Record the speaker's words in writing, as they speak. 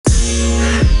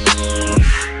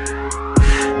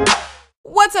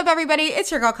What's up, everybody?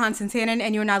 It's your girl, Constance Hannon,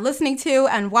 and you're now listening to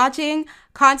and watching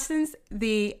Constance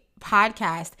the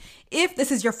Podcast. If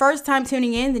this is your first time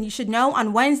tuning in, then you should know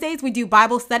on Wednesdays we do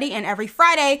Bible study, and every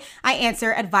Friday I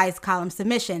answer advice column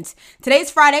submissions. Today's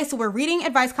Friday, so we're reading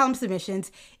advice column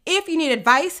submissions. If you need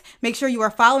advice, make sure you are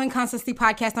following Constance the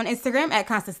Podcast on Instagram at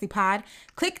Constance the Pod.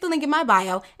 Click the link in my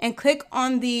bio and click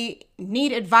on the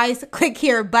need advice, click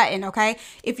here button, okay?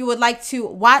 If you would like to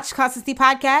watch Constance the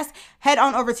Podcast, head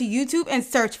on over to YouTube and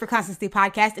search for Constance the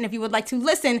Podcast. And if you would like to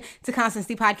listen to Constance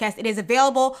the Podcast, it is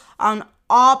available on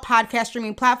all podcast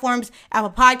streaming platforms: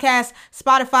 Apple Podcasts,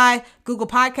 Spotify, Google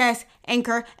Podcasts,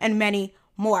 Anchor, and many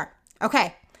more.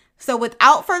 Okay, so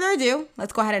without further ado,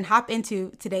 let's go ahead and hop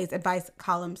into today's advice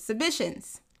column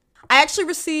submissions. I actually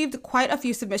received quite a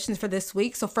few submissions for this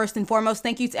week. So first and foremost,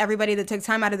 thank you to everybody that took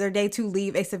time out of their day to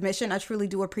leave a submission. I truly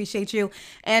do appreciate you.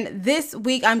 And this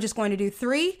week, I'm just going to do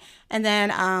 3, and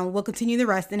then we'll continue the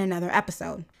rest in another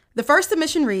episode. The first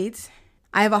submission reads,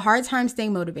 I have a hard time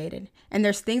staying motivated, and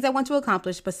there's things I want to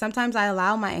accomplish, but sometimes I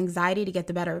allow my anxiety to get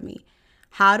the better of me.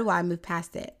 How do I move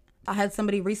past it? I had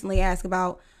somebody recently ask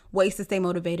about ways to stay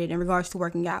motivated in regards to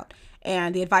working out,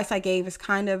 and the advice I gave is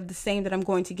kind of the same that I'm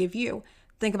going to give you.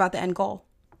 Think about the end goal.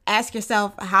 Ask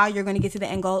yourself how you're going to get to the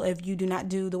end goal if you do not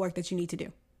do the work that you need to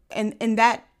do. And in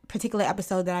that particular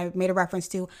episode that I made a reference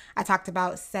to, I talked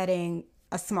about setting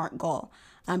a SMART goal.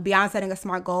 Beyond setting a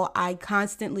SMART goal, I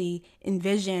constantly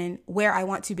envision where I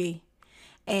want to be.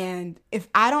 And if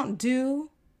I don't do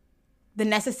the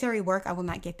necessary work, I will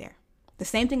not get there. The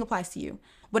same thing applies to you.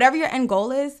 Whatever your end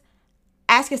goal is,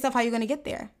 ask yourself how you're going to get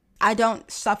there. I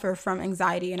don't suffer from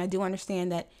anxiety, and I do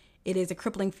understand that it is a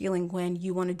crippling feeling when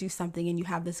you want to do something and you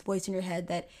have this voice in your head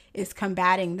that is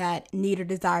combating that need or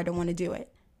desire to want to do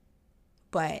it.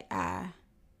 But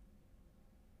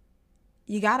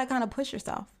you got to kind of push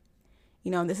yourself. You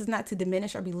know, this is not to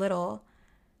diminish or belittle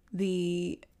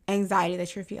the anxiety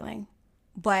that you're feeling.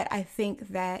 But I think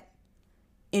that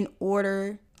in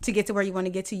order to get to where you want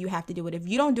to get to, you have to do it. If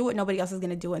you don't do it, nobody else is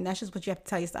going to do it. And that's just what you have to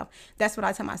tell yourself. That's what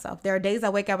I tell myself. There are days I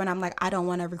wake up and I'm like, I don't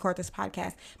want to record this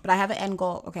podcast, but I have an end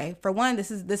goal. Okay. For one, this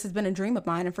has been a dream of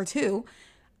mine. And for two,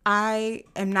 I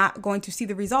am not going to see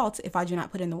the results if I do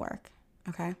not put in the work.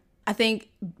 Okay. I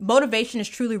think motivation is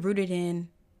truly rooted in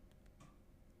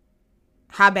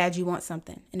how bad you want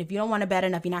something. And if you don't want it bad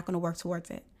enough, you're not going to work towards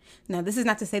it. Now, this is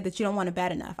not to say that you don't want it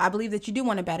bad enough. I believe that you do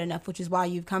want it bad enough, which is why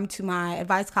you've come to my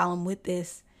advice column with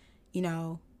this,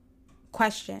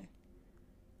 question.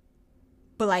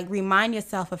 But remind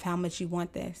yourself of how much you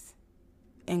want this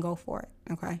and go for it.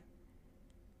 Okay.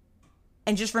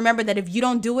 And just remember that if you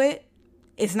don't do it,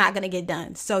 it's not going to get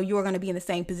done. So you're going to be in the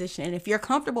same position. And if you're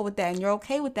comfortable with that and you're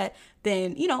okay with that,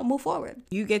 then, move forward.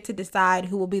 You get to decide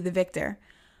who will be the victor.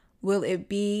 Will it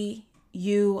be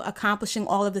you accomplishing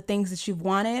all of the things that you've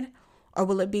wanted, or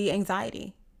will it be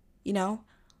anxiety?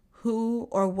 Who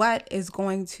or what is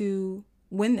going to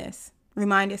win this?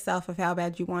 Remind yourself of how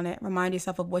bad you want it. Remind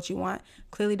yourself of what you want.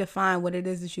 Clearly define what it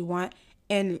is that you want,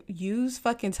 and use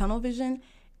fucking tunnel vision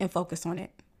and focus on it.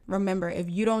 Remember,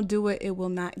 if you don't do it, it will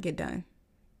not get done.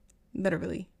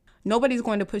 Literally. Nobody's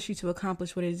going to push you to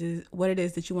accomplish what it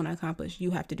is that you want to accomplish. You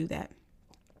have to do that.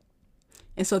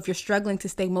 And so if you're struggling to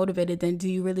stay motivated, then do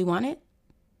you really want it?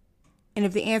 And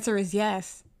if the answer is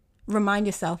yes, remind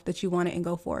yourself that you want it and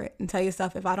go for it. And tell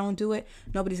yourself, if I don't do it,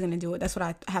 nobody's going to do it. That's what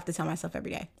I have to tell myself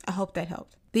every day. I hope that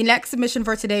helped. The next submission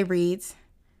for today reads,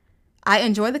 I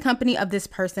enjoy the company of this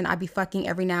person I be fucking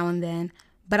every now and then,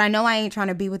 but I know I ain't trying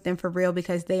to be with them for real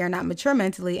because they are not mature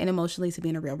mentally and emotionally to be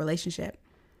in a real relationship.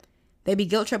 They be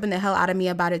guilt tripping the hell out of me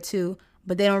about it too,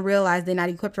 but they don't realize they're not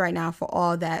equipped right now for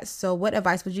all that. So what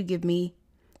advice would you give me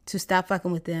to stop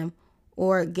fucking with them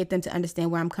or get them to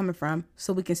understand where I'm coming from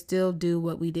so we can still do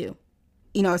what we do?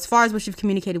 As far as what you've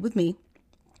communicated with me,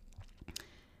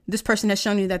 this person has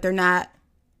shown you that they're not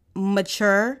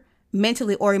mature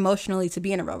mentally or emotionally to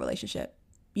be in a real relationship.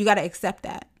 You got to accept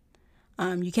that.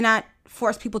 You cannot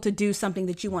force people to do something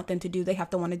that you want them to do. They have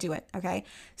to want to do it. Okay.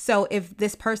 So if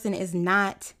this person is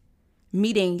not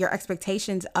meeting your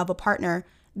expectations of a partner,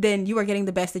 then you are getting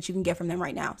the best that you can get from them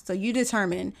right now. So you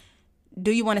determine,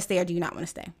 do you want to stay or do you not want to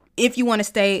stay? If you want to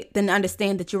stay, then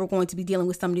understand that you are going to be dealing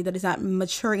with somebody that is not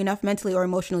mature enough mentally or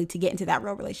emotionally to get into that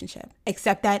real relationship.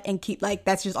 Accept that and keep,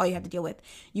 that's just all you have to deal with.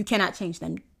 You cannot change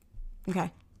them.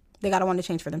 Okay. They got to want to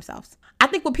change for themselves. I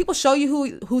think when people show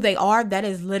you who they are, that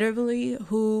is literally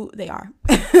who they are.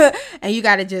 And you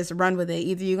got to just run with it.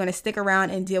 Either you're going to stick around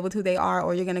and deal with who they are,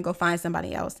 or you're going to go find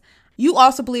somebody else. You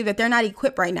also believe that they're not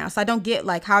equipped right now. So I don't get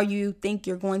how you think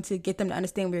you're going to get them to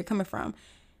understand where you're coming from.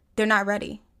 They're not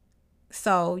ready.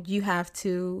 So you have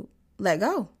to let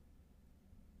go.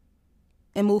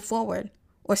 and move forward,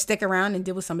 or stick around and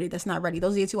deal with somebody that's not ready.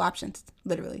 Those are your two options,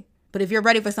 literally. But if you're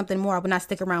ready for something more, I would not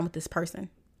stick around with this person.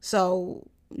 So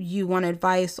you want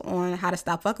advice on how to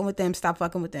stop fucking with them, stop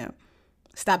fucking with them.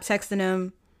 Stop texting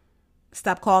them,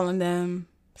 stop calling them,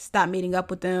 stop meeting up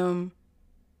with them,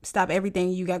 stop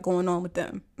everything you got going on with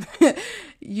them.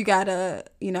 You gotta,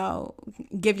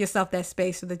 give yourself that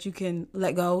space so that you can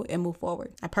let go and move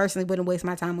forward. I personally wouldn't waste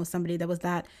my time with somebody that was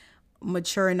not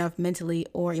mature enough mentally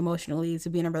or emotionally to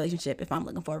be in a relationship if I'm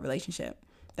looking for a relationship.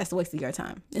 That's a waste of your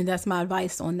time. And that's my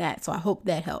advice on that. So I hope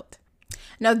that helped.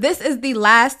 Now, this is the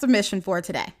last submission for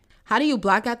today. How do you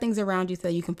block out things around you so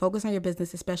that you can focus on your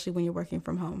business, especially when you're working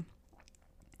from home?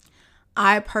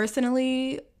 I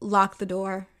personally lock the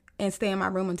door and stay in my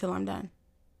room until I'm done.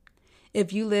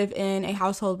 If you live in a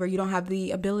household where you don't have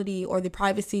the ability or the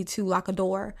privacy to lock a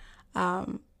door,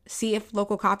 see if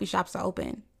local coffee shops are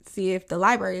open. See if the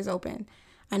library is open.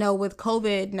 I know with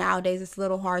COVID nowadays, it's a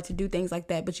little hard to do things like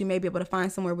that, but you may be able to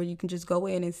find somewhere where you can just go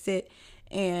in and sit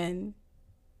and,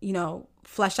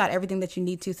 flesh out everything that you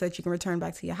need to so that you can return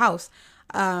back to your house.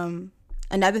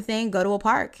 Another thing, go to a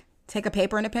park. Take a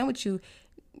paper and a pen with you.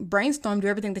 Brainstorm, do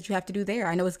everything that you have to do there.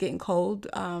 I know it's getting cold,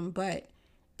 but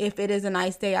if it is a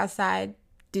nice day outside,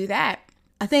 do that.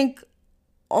 I think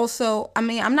also,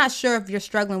 I'm not sure if you're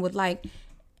struggling with like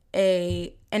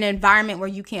an environment where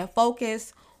you can't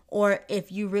focus, or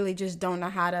if you really just don't know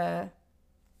how to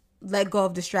let go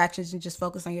of distractions and just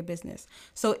focus on your business.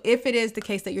 So if it is the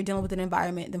case that you're dealing with an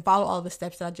environment, then follow all the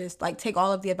steps that I just take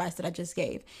all of the advice that I just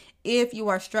gave. If you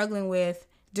are struggling with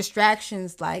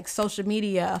distractions like social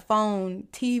media, a phone,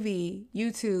 TV,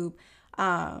 YouTube,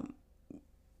 how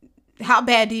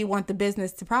bad do you want the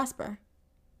business to prosper?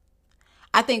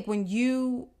 I think when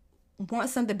you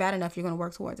want something bad enough, you're going to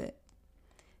work towards it.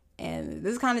 And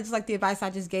this is kind of just like the advice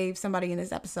I just gave somebody in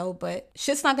this episode, but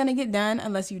shit's not going to get done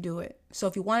unless you do it. So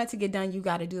if you want it to get done, you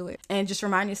got to do it. And just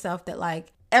remind yourself that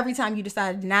every time you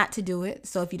decide not to do it,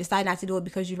 so if you decide not to do it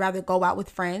because you'd rather go out with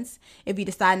friends, if you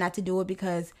decide not to do it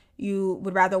because you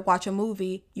would rather watch a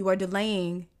movie, you are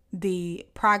delaying the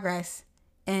progress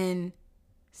and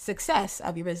success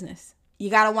of your business. You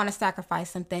got to want to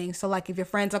sacrifice some things. So if your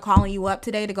friends are calling you up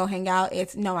today to go hang out,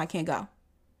 it's no, I can't go.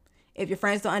 If your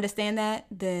friends don't understand that,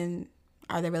 then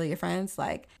are they really your friends?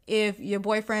 If your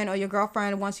boyfriend or your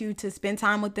girlfriend wants you to spend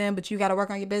time with them, but you got to work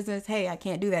on your business, hey, I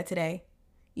can't do that today.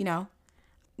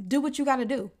 Do what you got to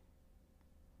do.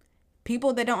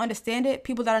 People that don't understand it,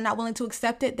 people that are not willing to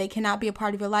accept it, they cannot be a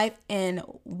part of your life. And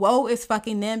woe is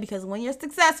fucking them, because when you're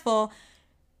successful,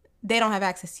 they don't have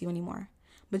access to you anymore.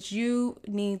 But you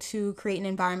need to create an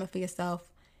environment for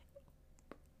yourself,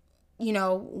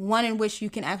 one in which you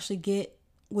can actually get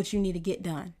what you need to get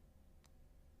done.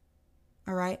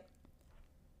 All right?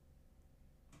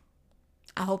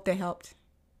 I hope that helped.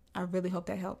 I really hope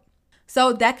that helped.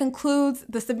 So that concludes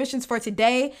the submissions for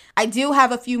today. I do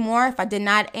have a few more. If I did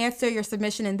not answer your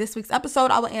submission in this week's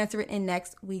episode, I will answer it in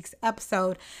next week's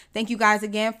episode. Thank you guys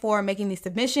again for making these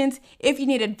submissions. If you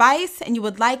need advice and you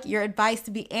would like your advice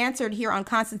to be answered here on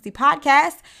Constancy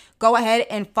Podcast, go ahead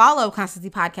and follow Constancy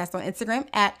Podcast on Instagram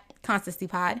at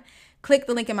ConstancyPod. Click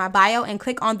the link in my bio and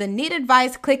click on the Need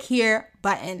Advice, Click Here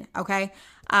button, okay?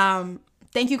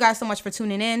 Thank you guys so much for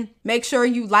tuning in. Make sure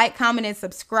you like, comment, and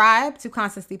subscribe to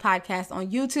Constancy Podcast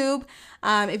on YouTube.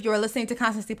 If you are listening to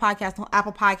Constancy Podcast on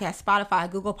Apple Podcasts, Spotify,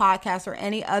 Google Podcasts, or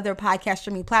any other podcast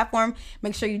streaming platform,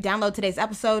 make sure you download today's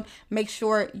episode. Make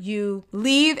sure you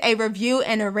leave a review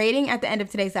and a rating at the end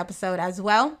of today's episode as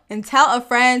well. And tell a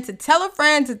friend to tell a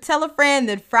friend to tell a friend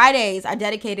that Fridays are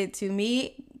dedicated to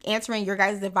me answering your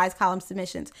guys' advice column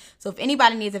submissions. So if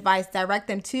anybody needs advice, direct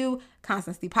them to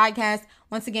Constancy Podcast.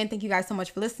 Once again, thank you guys so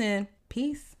much for listening.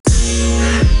 Peace.